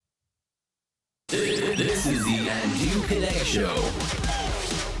Kedei Show.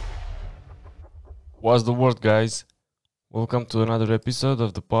 What's the word, guys? Welcome to another episode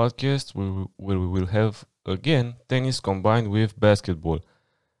of the podcast where we will have again tennis combined with basketball.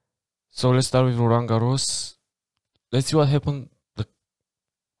 So let's start with Roland Garros. Let's see what happened a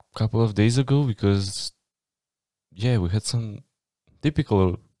couple of days ago because we had some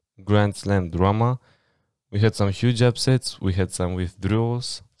typical Grand Slam drama. We had some huge upsets. We had some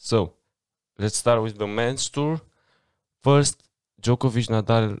withdrawals. So let's start with the men's tour. First, Djokovic,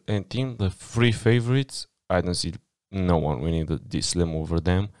 Nadal, and Thiem, the three favorites. I don't see no one winning this slam over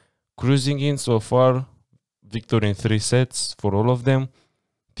them. Cruising in so far, victory in 3 sets for all of them.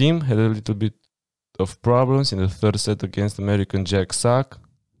 Thiem had a little bit of problems in the third set against American Jack Sock.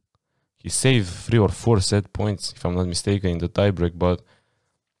 He saved 3 or 4 set points, if I'm not mistaken, in the tiebreak, but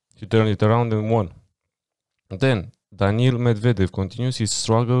he turned it around and won. Then, Daniil Medvedev continues his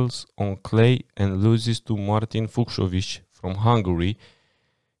struggles on clay and loses to Martin Fucsovics from Hungary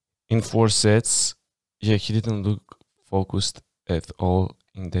in 4 sets. He didn't look focused at all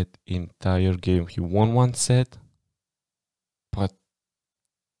in that entire game. He won 1 set, but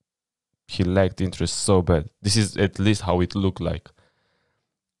he lacked interest so bad. This is at least how it looked like.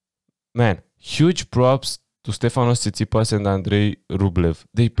 Man, huge props to Stefanos Tsitsipas and Andrei Rublev.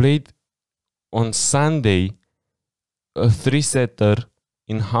 They played on Sunday a 3-setter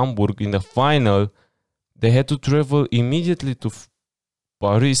in Hamburg in the final. They had to travel immediately to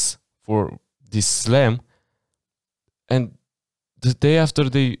Paris for this slam, and the day after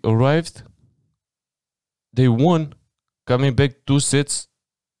they arrived, they won, coming back 2 sets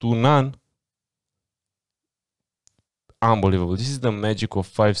to none. Unbelievable. This is the magic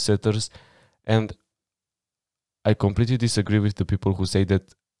of 5-setters, and I completely disagree with the people who say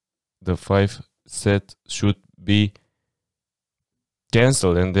that the 5-set should be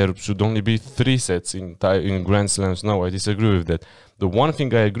cancelled and there should only be 3 sets in Grand Slams. No, I disagree with that. The one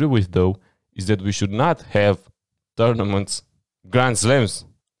thing I agree with, though, is that we should not have tournaments, Grand Slams,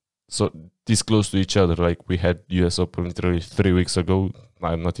 so this close to each other. Like we had US Open literally 3 weeks ago.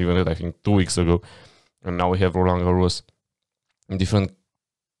 I'm not even that, I think 2 weeks ago. And now we have Roland Garros. Different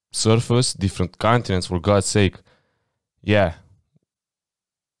surface, different continents, for God's sake. Yeah.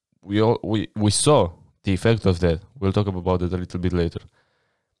 We saw the effect of that. We'll talk about that a little bit later.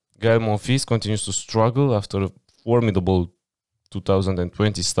 Gael Monfils continues to struggle after a formidable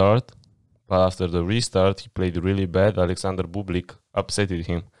 2020 start. But after the restart, he played really bad. Alexander Bublik upsetted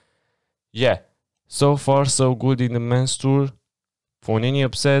him. Yeah, so far so good in the men's tour. Fonini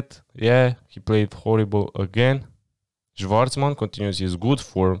upset. Yeah, he played horrible again. Schwartzman continues his good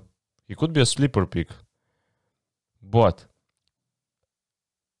form. He could be a sleeper pick. But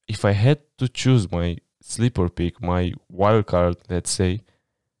if I had to choose my sleeper pick, my wildcard, let's say,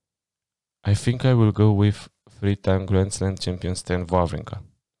 I think I will go with 3-time Grand Slam champion Stan Wawrinka.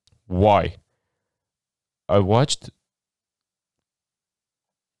 Why? I watched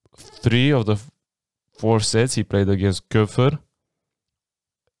 3 of the 4 sets he played against Köpfer,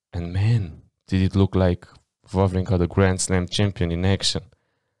 and man, did it look like Wawrinka, the Grand Slam champion, in action.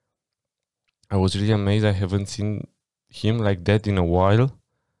 I was really amazed. I haven't seen him like that in a while.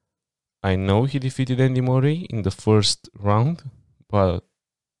 I know he defeated Andy Murray in the first round, but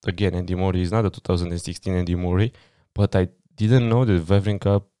again, Andy Murray is not the 2016 Andy Murray, but I didn't know that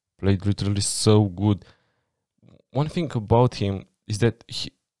Wawrinka played literally so good. One thing about him is that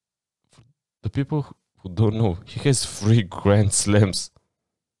the people who don't know, he has 3 Grand Slams.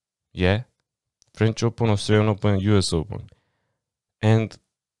 Yeah? French Open, Australian Open, and US Open. And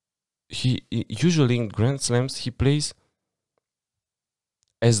he usually in Grand Slams, he plays,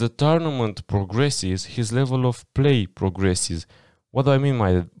 as the tournament progresses, his level of play progresses. What do I mean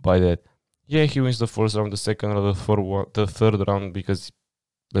by that? Yeah, he wins the first round, the second round, the third round, because,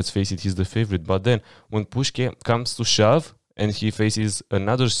 let's face it, he's the favorite. But then, when push comes to shove, and he faces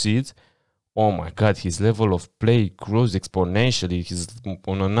another seed, oh my God, his level of play grows exponentially. He's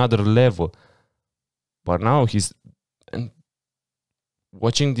on another level. But now and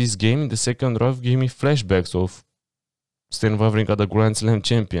watching this game in the second round gave me flashbacks of Stan Wawrinka, the Grand Slam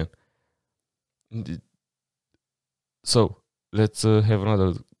champion. So, let's have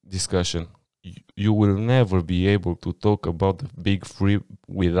another discussion. You will never be able to talk about the big 3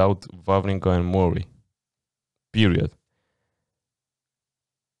 without Wawrinka and Murray. Period.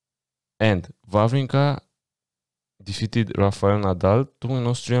 And Wawrinka defeated Rafael Nadal to win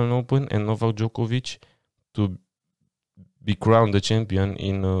Australian Open and Novak Djokovic to be crowned the champion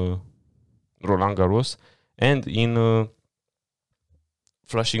in Roland Garros and in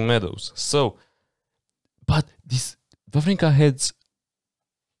Flushing Meadows. So, but this Wawrinka had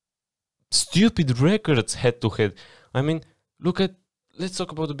stupid records head to head. I mean, let's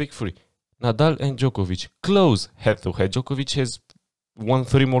talk about the big three. Nadal and Djokovic. Close head-to-head. Djokovic has won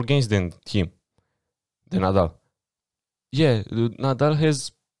 3 more games than Nadal. Yeah, Nadal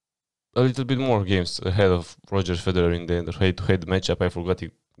has a little bit more games ahead of Roger Federer in the head-to-head matchup. I forgot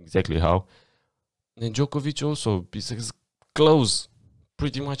exactly how. And Djokovic also is close,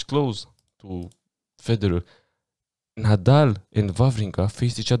 pretty much close to Federer. Nadal and Wawrinka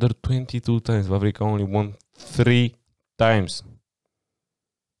faced each other 22 times. Wawrinka only won 3 times.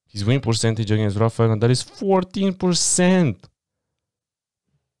 His win percentage against Rafael Nadal is 14%.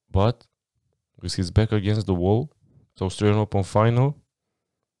 But with his back against the wall, the Australian Open final,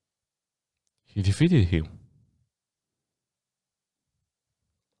 he defeated him.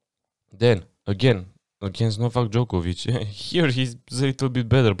 Then, again, against Novak Djokovic, here he's a little bit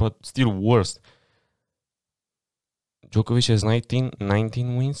better, but still worse. Djokovic has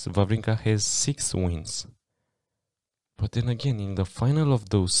 19 wins, Wawrinka has 6 wins. But then again, in the final of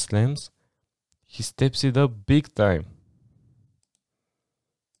those slams, he steps it up big time.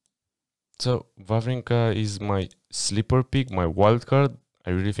 So Wawrinka is my sleeper pick, my wild card.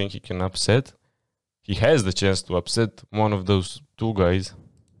 I really think he can upset. He has the chance to upset one of those two guys,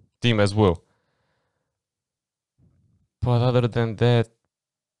 team as well. But other than that,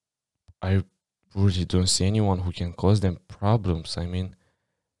 I really don't see anyone who can cause them problems. I mean,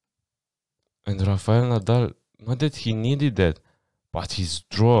 and Rafael Nadal, not that he needed that, but his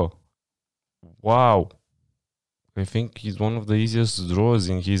draw, wow. I think he's one of the easiest draws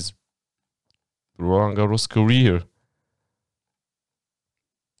in his Roland Garros career.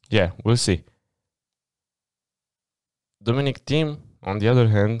 Yeah, we'll see. Dominic Thiem, on the other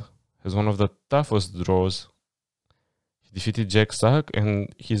hand, has one of the toughest draws. He defeated Jack Sock,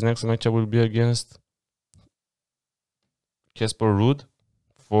 and his next matchup will be against Casper Ruud,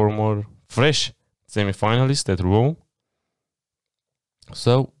 former fresh semi-finalist at Rome.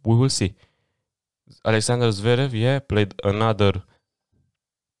 So we will see. Alexander Zverev, played another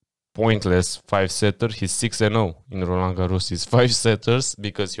pointless 5-setter. He's 6-0 in Roland Garros. He's 5-setters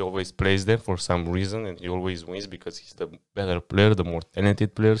because he always plays them for some reason, and he always wins because he's the better player, the more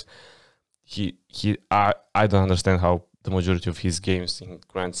talented players. I don't understand how the majority of his games in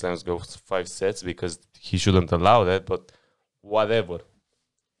Grand Slams go 5 sets, because he shouldn't allow that, but whatever.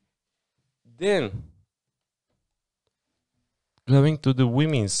 Then, going to the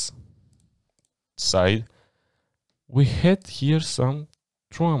women's side, we had here some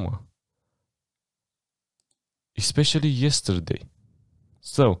drama, especially yesterday.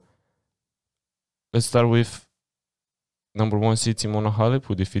 So, let's start with number 1 seed Simona Halep,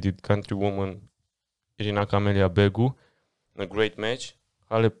 who defeated countrywoman Irina Camelia Begu in a great match.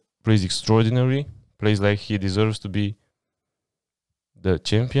 Halep plays extraordinary, plays like he deserves to be the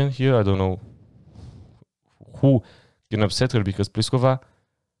champion here. I don't know who can upset her, because Pliskova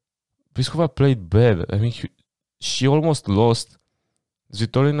played bad. I mean, she almost lost.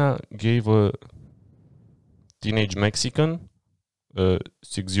 Svitolina gave a teenage Mexican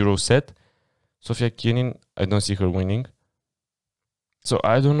 6-0 set. Sofia Kenin, I don't see her winning. So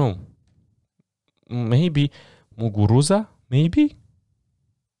I don't know. Maybe Muguruza? Maybe?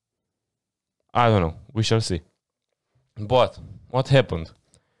 I don't know. We shall see. But what happened?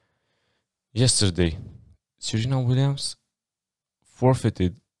 Yesterday, Serena Williams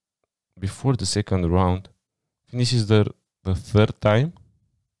forfeited before the second round. Finishes the third time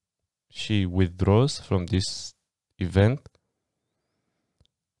she withdraws from this event.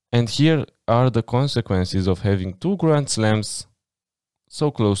 And here are the consequences of having 2 Grand Slams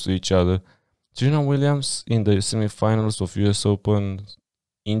so close to each other. Serena Williams in the semifinals of US Open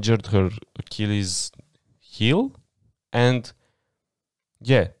injured her Achilles heel, and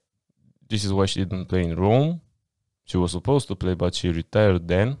this is why she didn't play in Rome. She was supposed to play, but she retired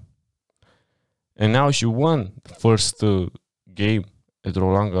then. And now she won the first game at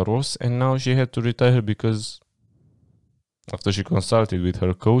Roland Garros, and now she had to retire because after she consulted with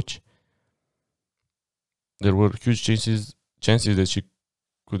her coach, there were huge chances that she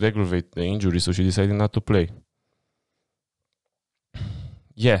could aggravate the injury, so she decided not to play.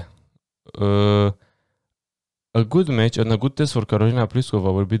 A good match and a good test for Karolina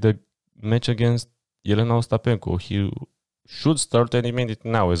Pliskova will be the match against Jelena Ostapenko. He should start any minute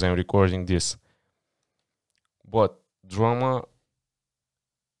now as I'm recording this. But drama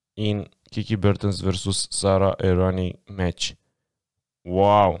in Kiki Bertens versus Sara Errani match.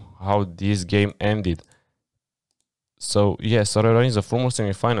 Wow, how this game ended. So, Sara Errani is a former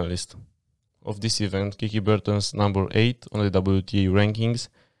semi-finalist of this event. Kiki Bertens, number 8 on the WTA rankings.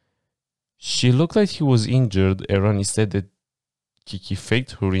 She looked like he was injured. Errani said that Kiki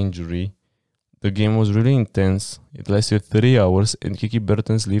faked her injury. The game was really intense. It lasted 3 hours, and Kiki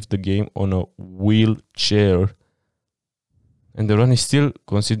Bertens left the game on a wheelchair. And the Runny still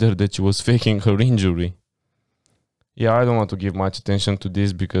considered that she was faking her injury. Yeah, I don't want to give much attention to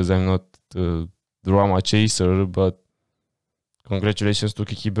this because I'm not a drama chaser, but congratulations to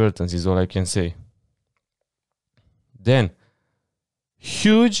Kiki Bertens is all I can say. Then,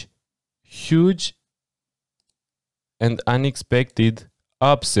 huge and unexpected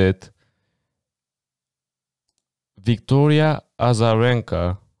upset. Victoria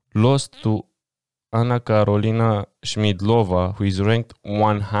Azarenka lost to Anna Karolina Schmidlova, who is ranked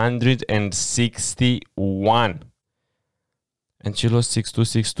 161. And she lost 6-2,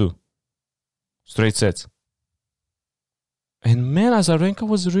 6-2. Straight sets. And man, Azarenka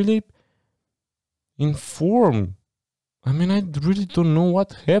was really in form. I mean, I really don't know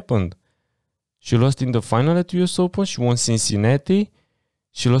what happened. She lost in the final at US Open. She won Cincinnati.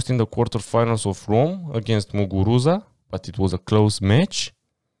 She lost in the quarterfinals of Rome against Muguruza, but it was a close match.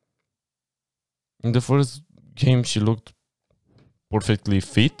 In the first game, she looked perfectly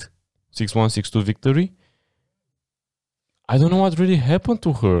fit. 6-1, 6-2 victory. I don't know what really happened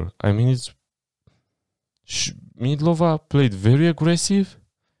to her. I mean, Schmidlova played very aggressive.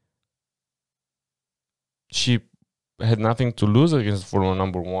 She had nothing to lose against former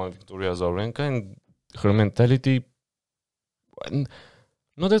number 1 Victoria Azarenka, and her mentality...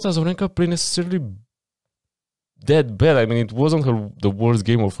 Not that Azarenka played necessarily that bad. I mean, it wasn't the worst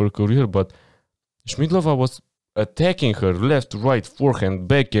game of her career, but Schmidlova was attacking her left, right, forehand,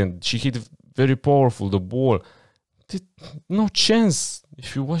 backhand. She hit very powerful the ball. No chance.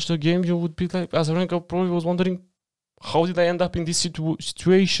 If you watch the game, you would be like, Azarenka probably was wondering, how did I end up in this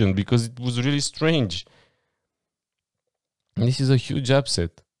situation? Because it was really strange. And this is a huge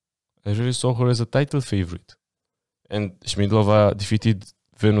upset. I really saw her as a title favorite. And Schmidlova defeated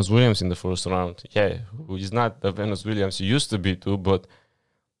Venus Williams in the first round. Yeah, who is not the Venus Williams she used to be too, but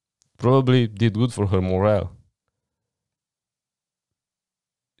probably did good for her morale.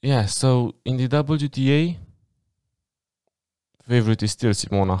 Yeah, so in the WTA, favorite is still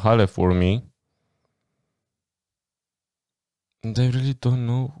Simona Halep for me. And I really don't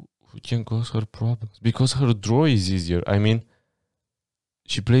know who can cause her problems. Because her draw is easier. I mean,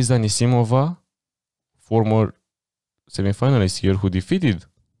 she plays Anisimova, former semi-finalist here, who defeated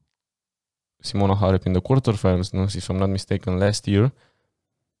Simona Halep in the quarterfinals, if I'm not mistaken, last year.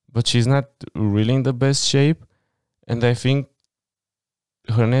 But she's not really in the best shape. And I think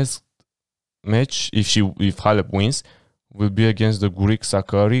her next match, if Halep wins, will be against the Greek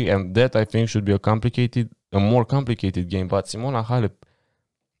Sakari, and that I think should be a more complicated game. But Simona Halep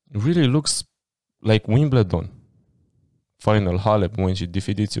really looks like Wimbledon final Halep when she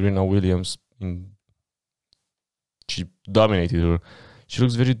defeated Serena Williams. She dominated her. She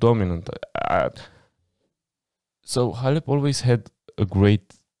looks very dominant. So Halep always had a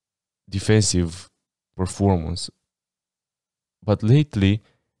great defensive performance, but lately,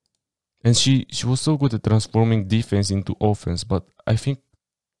 and she was so good at transforming defense into offense, but I think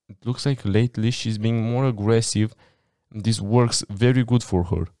it looks like lately she's being more aggressive, and this works very good for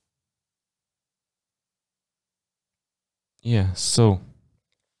her. Yeah, so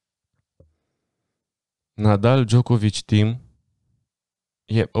Nadal Djokovic team.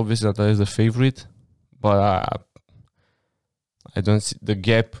 Yeah, obviously Nadal is the favorite, but I don't see the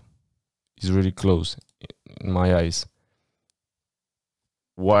gap is really close in my eyes.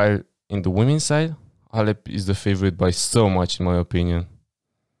 While in the women's side, Halep is the favorite by so much, in my opinion.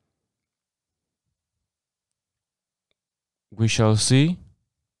 We shall see.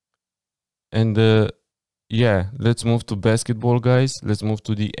 And yeah, let's move to basketball, guys. Let's move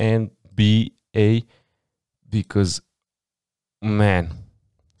to the NBA because, man,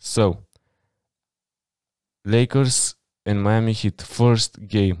 so Lakers and Miami Heat first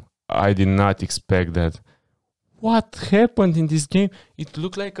game. I did not expect that. What happened in this game? It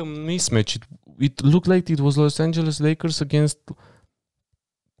looked like a mismatch. It looked like it was Los Angeles Lakers against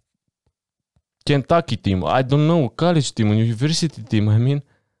Kentucky team. I don't know, college team, university team. I mean,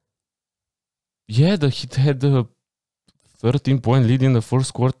 yeah, the Heat had a 13-point lead in the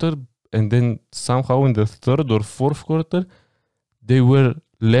first quarter, and then somehow in the third or fourth quarter, they were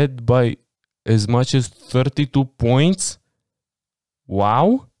led by as much as 32 points.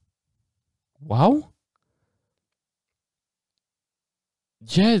 Wow.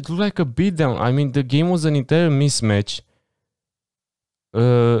 Yeah, it looked like a beatdown. I mean, the game was an entire mismatch.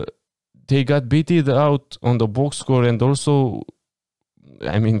 They got beaten out on the box score, and also,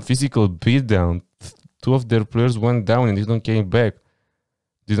 I mean, physical beatdown. Two of their players went down and didn't come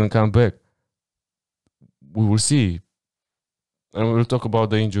back. We will see. And we'll talk about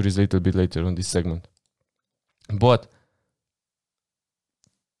the injuries a little bit later on this segment. But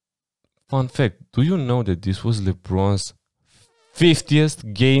fun fact, do you know that this was LeBron's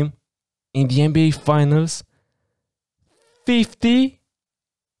 50th game in the NBA Finals? 50?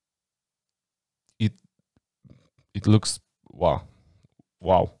 It looks wow.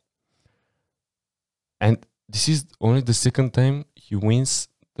 Wow. And this is only the second time he wins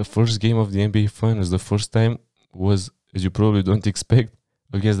the first game of the NBA Finals. The first time was, as you probably don't expect,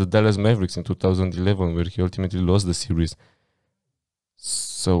 against the Dallas Mavericks in 2011, where he ultimately lost the series.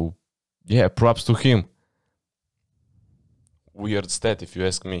 So, yeah, props to him. Weird stat, if you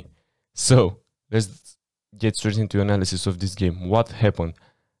ask me. So, let's get straight into analysis of this game. What happened?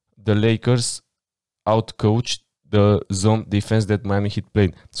 The Lakers outcoached the zone defense that Miami Heat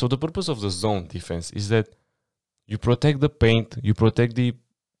played. So the purpose of the zone defense is that you protect the paint, you protect the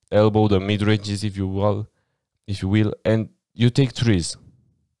elbow, the mid-ranges, if you will, and you take threes.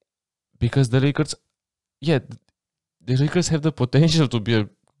 Because the Lakers, the Lakers have the potential to be a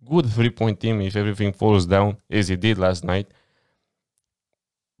good 3-point team if everything falls down, as it did last night.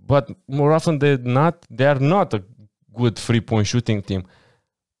 But more often than not, they are not a good 3-point shooting team.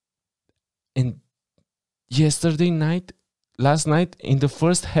 And last night, in the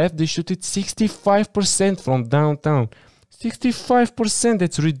first half, they shot it 65% from downtown. 65%,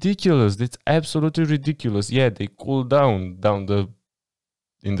 that's ridiculous. That's absolutely ridiculous. Yeah, they cooled down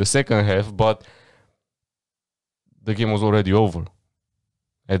in the second half, but the game was already over.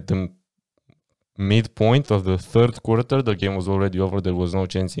 At the midpoint of the third quarter, the game was already over. There was no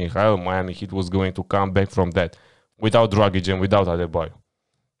chance in hell Miami Heat was going to come back from that without Dragic and without Adebayo.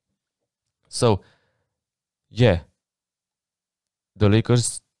 So, yeah, the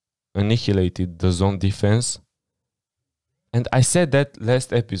Lakers annihilated the zone defense. And I said that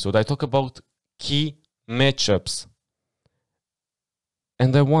last episode. I talk about key matchups.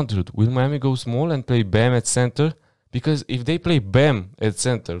 And I wondered, will Miami go small and play Bam at center? Because if they play Bam at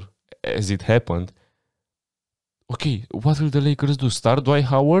center, as it happened, okay, what will the Lakers do? Start Dwight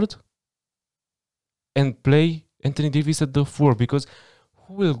Howard and play Anthony Davis at the 4? Because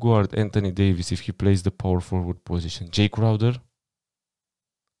who will guard Anthony Davis if he plays the power forward position? Jay Crowder?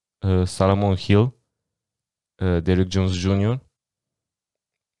 Solomon Hill? Derrick Jones Jr.?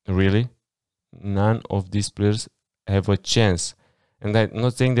 Really? None of these players have a chance. And I'm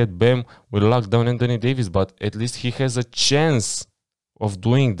not saying that Bam will lock down Anthony Davis, but at least he has a chance of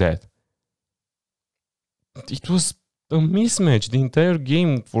doing that. It was a mismatch the entire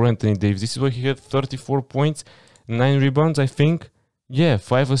game for Anthony Davis. This is why he had 34 points, 9 rebounds, I think. Yeah,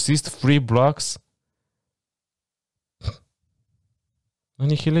 5 assists, 3 blocks.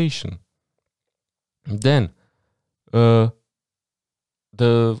 Annihilation. Then, the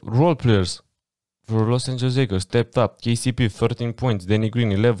role players for Los Angeles Lakers stepped up. KCP 13 points, Danny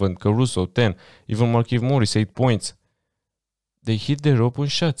Green 11, Caruso 10, even Markieff Morris 8 points. They hit their open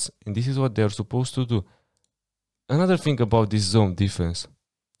shots, and this is what they are supposed to do. Another thing about this zone defense,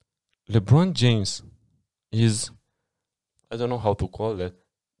 LeBron James is, I don't know how to call that,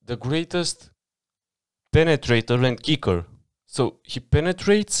 the greatest penetrator and kicker. So he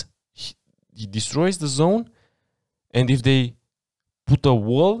penetrates, he destroys the zone, and if they put a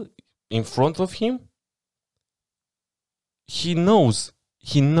wall in front of him, he knows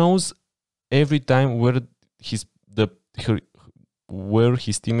every time where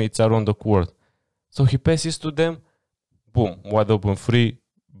his teammates are on the court. So he passes to them, boom, wide open free,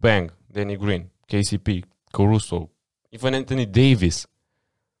 bang, Danny Green, KCP, Caruso, even Anthony Davis.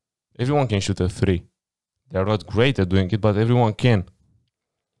 Everyone can shoot a 3. They are not great at doing it, but everyone can.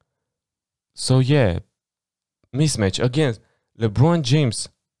 So yeah, mismatch. Again, LeBron James,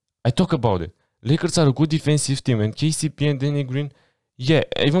 I talk about it. Lakers are a good defensive team, and KCP and Danny Green, yeah,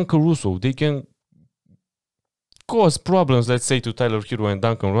 even Caruso, they can cause problems, let's say, to Tyler Hero and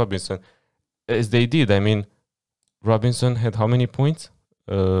Duncan Robinson, as they did. I mean, Robinson had how many points?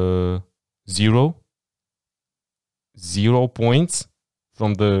 0 points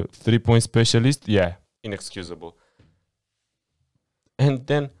from the 3-point specialist. Yeah, inexcusable. And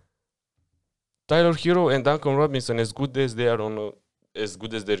then Tyler Hero and Duncan Robinson, as good as they are as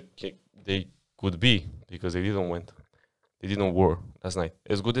good as they could be, because they didn't war last night.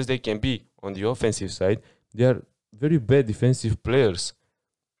 As good as they can be on the offensive side, they are very bad defensive players.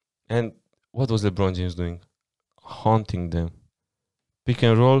 And what was LeBron James doing? Haunting them. Pick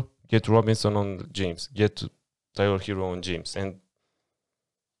and roll, get Robinson on James, get Tyler Hero on James, and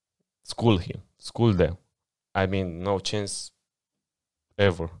school them. I mean, no chance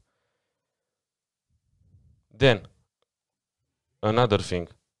ever. Then, another thing.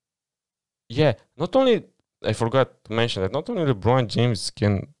 Yeah, not only I forgot to mention that not only LeBron James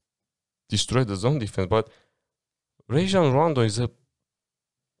can destroy the zone defense, but Rajon Rondo is a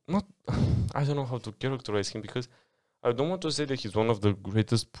not. I don't know how to characterize him because I don't want to say that he's one of the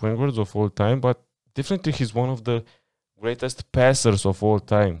greatest point guards of all time, but definitely he's one of the greatest passers of all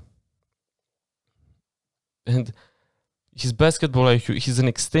time. And his basketball IQ, he's an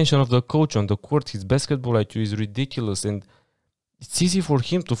extension of the coach on the court. His basketball IQ is ridiculous, and it's easy for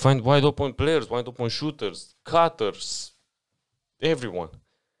him to find wide open players, wide open shooters, cutters, everyone.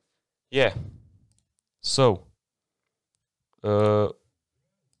 Yeah. So,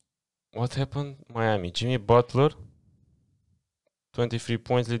 what happened? Miami. Jimmy Butler, 23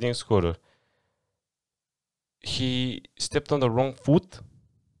 points leading scorer. He stepped on the wrong foot.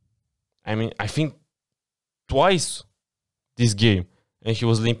 I mean, I think twice this game, and he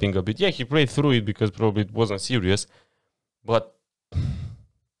was limping a bit. Yeah, he played through it because probably it wasn't serious, but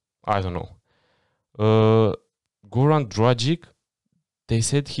I don't know. Goran Dragic, they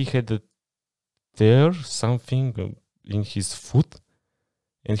said he had a tear, something in his foot,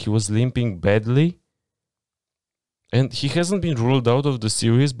 and he was limping badly. And he hasn't been ruled out of the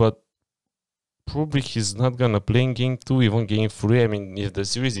series, but probably he's not gonna play in game 2, even game 3. I mean, if the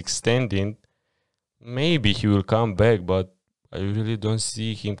series extending, maybe he will come back, but I really don't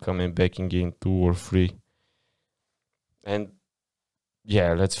see him coming back in game 2 or 3. And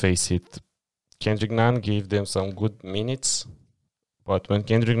yeah, let's face it, Kendrick Nunn gave them some good minutes, but when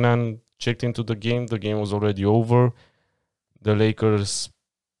Kendrick Nunn checked into the game was already over. The Lakers,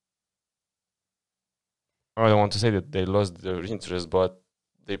 I don't want to say that they lost their interest, but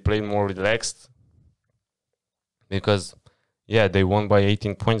they played more relaxed because, yeah, they won by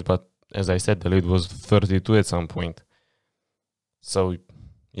 18 points, but as I said, the lead was 32 at some point. So,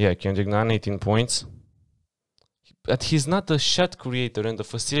 yeah, Kendrick Nunn, 18 points. But he's not the shot creator and the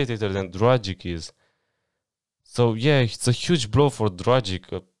facilitator than Dragic is. So, yeah, it's a huge blow for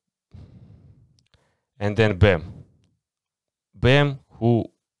Dragic. And then Bam, who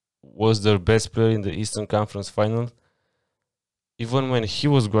was their best player in the Eastern Conference Finals, even when he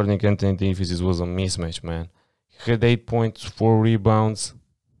was guarding Anthony Davis, it was a mismatch, man. He had 8 points, 4 rebounds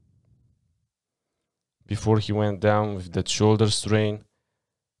before he went down with that shoulder strain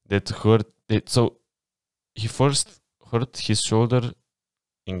that hurt it. So he first hurt his shoulder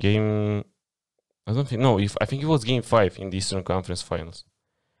in game, I think it was game 5 in the Eastern Conference Finals.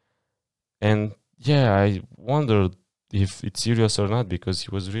 And yeah, I wondered if it's serious or not because he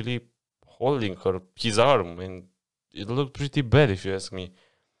was really holding his arm, and it looked pretty bad if you ask me.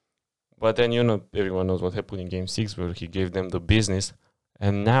 But then, everyone knows what happened in game 6 where he gave them the business.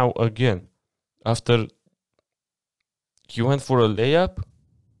 And now again, after he went for a layup,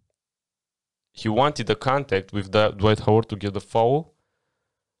 he wanted the contact with Dwight Howard to get the foul.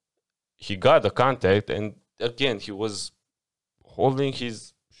 He got the contact, and again, he was holding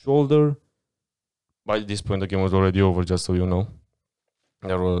his shoulder. By this point, the game was already over, just so you know.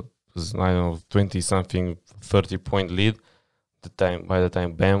 There was, 20-something, 30-point lead by the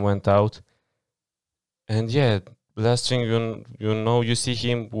time Bam went out. And yeah, last thing you see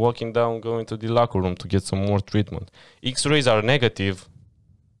him walking down, going to the locker room to get some more treatment. X-rays are negative,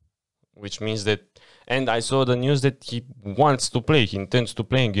 which means that, and I saw the news that he wants to play, he intends to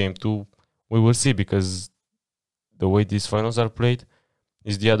play in game 2. We will see, because the way these finals are played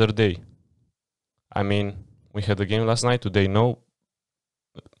is the other day. I mean, we had a game last night, today no,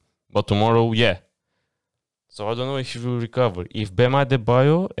 but tomorrow, yeah. So I don't know if he will recover. If Bam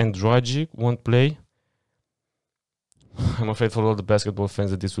Adebayo and Dragic won't play, I'm afraid for all the basketball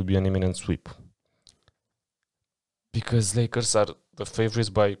fans that this will be an imminent sweep. Because Lakers are the favorites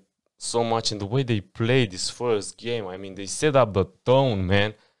by so much in the way they play this first game. I mean, they set up the tone,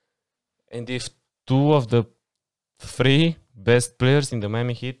 man. And if 2 of the 3 best players in the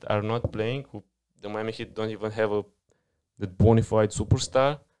Miami Heat are not playing, the Miami Heat don't even have that bona fide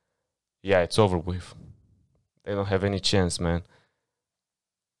superstar, yeah, it's over with. They don't have any chance, man.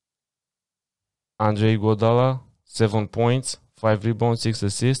 Andre Iguodala, 7 points, 5 rebounds, 6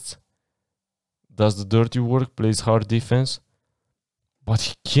 assists. Does the dirty work, plays hard defense. But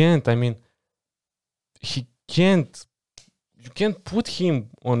he can't. I mean, he can't. You can't put him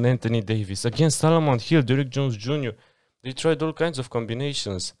on Anthony Davis. Against Solomon Hill, Derrick Jones Jr., they tried all kinds of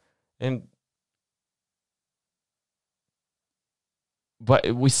combinations.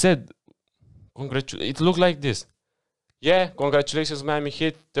 But we said, it looked like this. Yeah, congratulations, Miami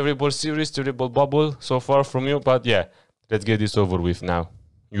Heat. Terrible series, terrible bubble so far from you. But yeah, let's get this over with now.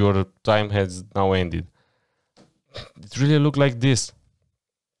 Your time has now ended. It really looked like this.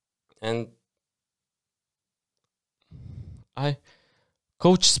 And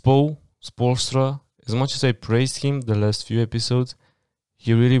Coach Spoelstra as much as I praised him the last few episodes,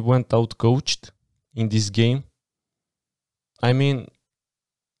 he really went out coached in this game. I mean,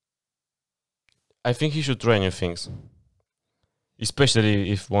 I think he should try new things,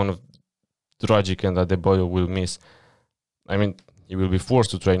 especially if one of Dragic and Adebayo will miss. I mean, he will be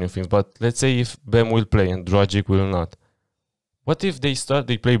forced to try new things. But let's say if Bam will play and Dragic will not. What if they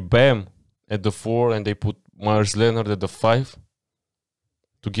play Bam at the 4 and they put Myers Leonard at the 5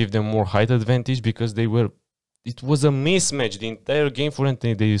 to give them more height advantage, because it was a mismatch the entire game for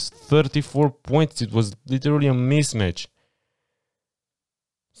Anthony Davis. 34 points. It was literally a mismatch.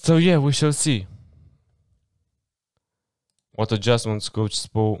 So yeah, we shall see what adjustments Coach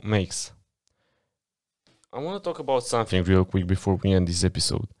Spo makes. I want to talk about something real quick before we end this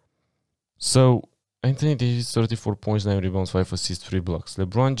episode. So, Anthony Davis, 34 points, 9 rebounds, 5 assists, 3 blocks.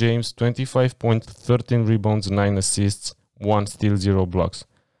 LeBron James, 25 points, 13 rebounds, 9 assists, 1 steal, 0 blocks.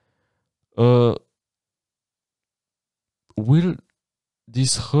 Will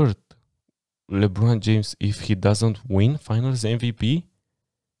this hurt LeBron James if he doesn't win Finals MVP?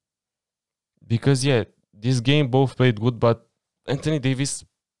 Because yeah, this game both played good, but Anthony Davis,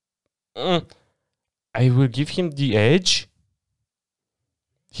 I will give him the edge.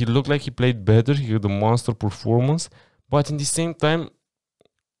 He looked like he played better. He had a monster performance. But in the same time,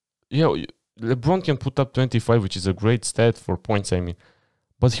 yeah, LeBron can put up 25, which is a great stat for points, I mean.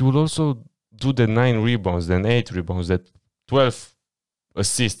 But he will also do the 9 rebounds, then 8 rebounds, that 12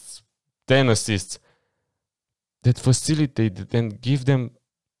 assists, 10 assists, that facilitate it and give them,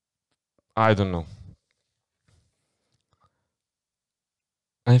 I don't know.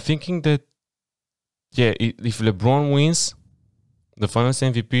 I'm thinking that, yeah, if LeBron wins the Finals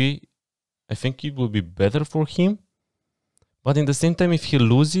MVP, I think it will be better for him. But in the same time, if he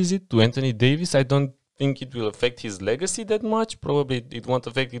loses it to Anthony Davis, I don't think it will affect his legacy that much. Probably it won't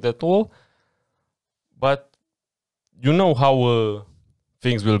affect it at all. But you know how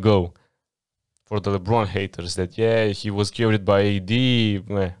things will go for the LeBron haters, that, yeah, he was carried by AD.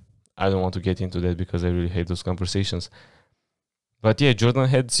 I don't want to get into that because I really hate those conversations. But yeah, Jordan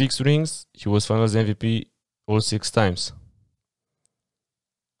had 6 rings. He was Finals MVP all 6 times.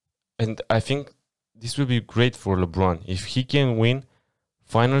 And I think this will be great for LeBron. If he can win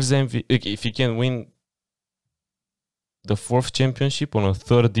Finals MVP, if he can win the 4th championship on a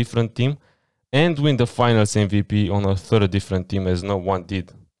 3rd different team, and win the Finals MVP on a 3rd different team, as no one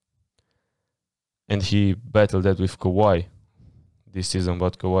did. And he battled that with Kawhi this season,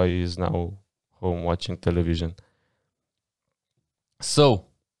 but Kawhi is now home watching television. So,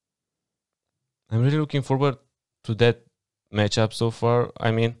 I'm really looking forward to that matchup so far.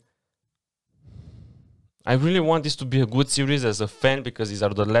 I mean, I really want this to be a good series as a fan, because these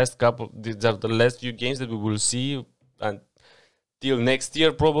are the last few games that we will see until next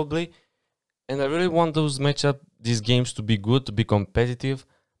year probably. And I really want these games to be good, to be competitive.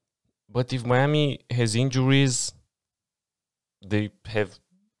 But if Miami has injuries, they have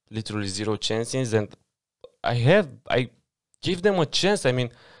literally 0 chances, and I give them a chance. I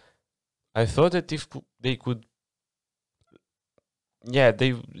mean, I thought that if they could, yeah,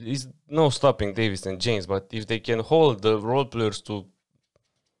 there's no stopping Davis and James, but if they can hold the role players to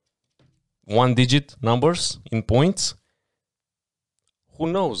 1-digit numbers in points, who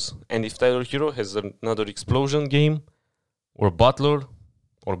knows? And if Tyler Hero has another explosion game, or Butler,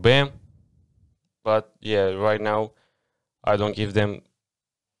 or Bam, but yeah, right now, I don't give them.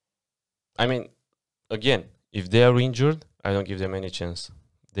 I mean, again, if they are injured, I don't give them any chance.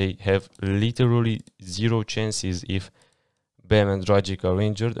 They have literally 0 chances if Bam and Dragic are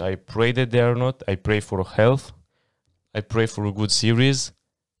injured. I pray that they are not. I pray for health. I pray for a good series,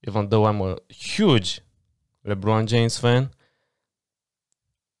 even though I'm a huge LeBron James fan.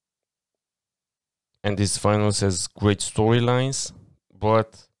 And this finals has great storylines,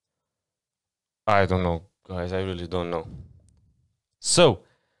 but I don't know, guys. I really don't know. So,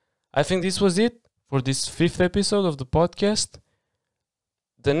 I think this was it for this 5th episode of the podcast.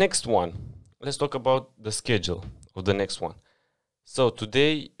 The next one, let's talk about the schedule of the next one. So,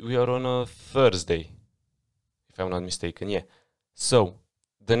 today we are on a Thursday, if I'm not mistaken, yeah. So,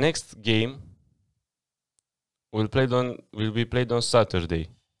 the next game will be played on Saturday.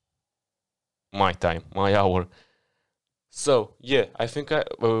 My time, my hour. So, yeah, I think I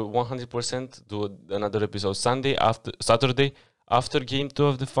will 100% do another episode Saturday, after game 2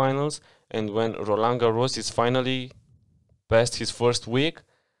 of the finals, and when Roland Garros is finally past his first week,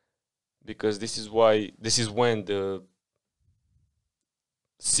 because this is when the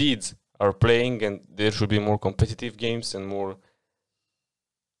seeds are playing, and there should be more competitive games and more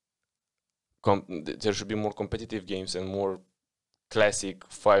classic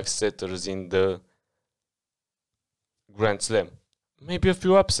 5-setters in the Grand Slam. Maybe a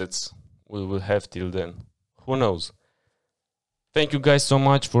few upsets we will have till then. Who knows? Thank you guys so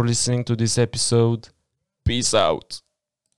much for listening to this episode. Peace out.